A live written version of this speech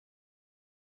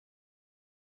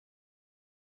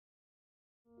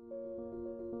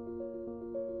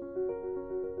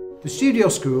The Studio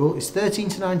School is 13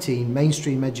 to 19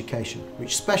 mainstream education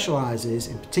which specialises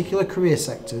in particular career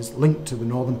sectors linked to the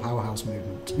Northern Powerhouse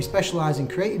movement. We specialise in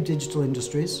creative digital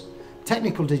industries,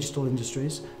 technical digital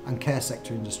industries and care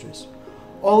sector industries.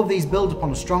 All of these build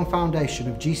upon a strong foundation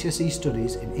of GCSE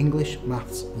studies in English,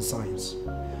 Maths and Science.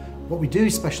 What we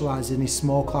do specialise in is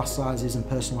small class sizes and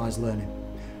personalised learning.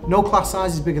 No class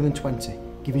size is bigger than 20,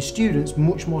 giving students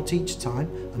much more teacher time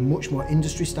and much more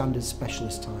industry standard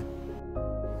specialist time.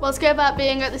 What's great about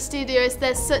being at the studio is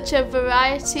there's such a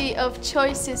variety of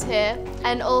choices here,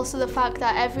 and also the fact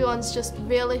that everyone's just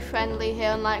really friendly here,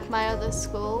 unlike my other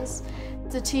schools.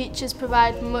 The teachers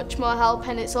provide much more help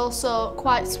and it's also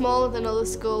quite smaller than other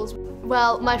schools.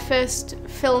 Well, my first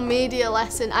film media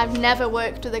lesson, I've never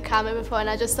worked with a camera before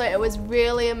and I just thought it was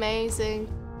really amazing.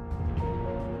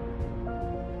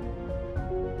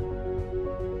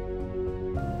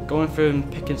 Going from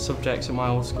picking subjects at my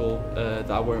old school that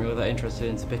I weren't really that interested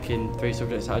in to picking 3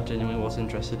 subjects that I genuinely was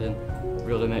interested in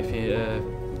really makes me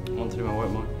want to do my work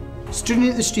more. Studying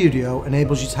at the studio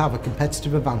enables you to have a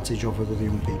competitive advantage over other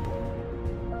young people.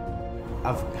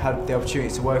 I've had the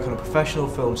opportunity to work on a professional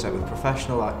film set with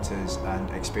professional actors and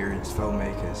experienced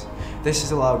filmmakers. This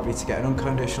has allowed me to get an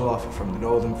unconditional offer from the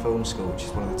Northern Film School, which is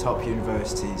one of the top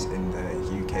universities in the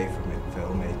UK for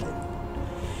filmmaking.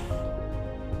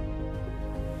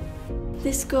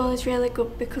 This school is really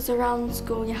good because around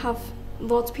school you have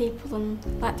loads of people and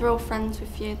they're all friends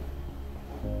with you.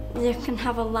 You can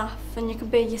have a laugh and you can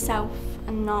be yourself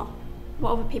and not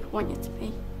what other people want you to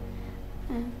be.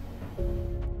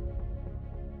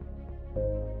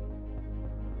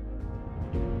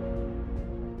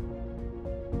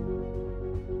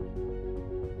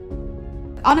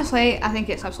 Honestly, I think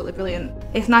it's absolutely brilliant.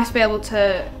 It's nice to be able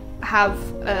to have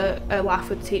a laugh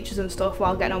with teachers and stuff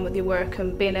while getting on with your work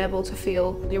and being able to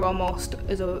feel you're almost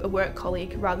as a work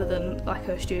colleague rather than like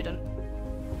a student.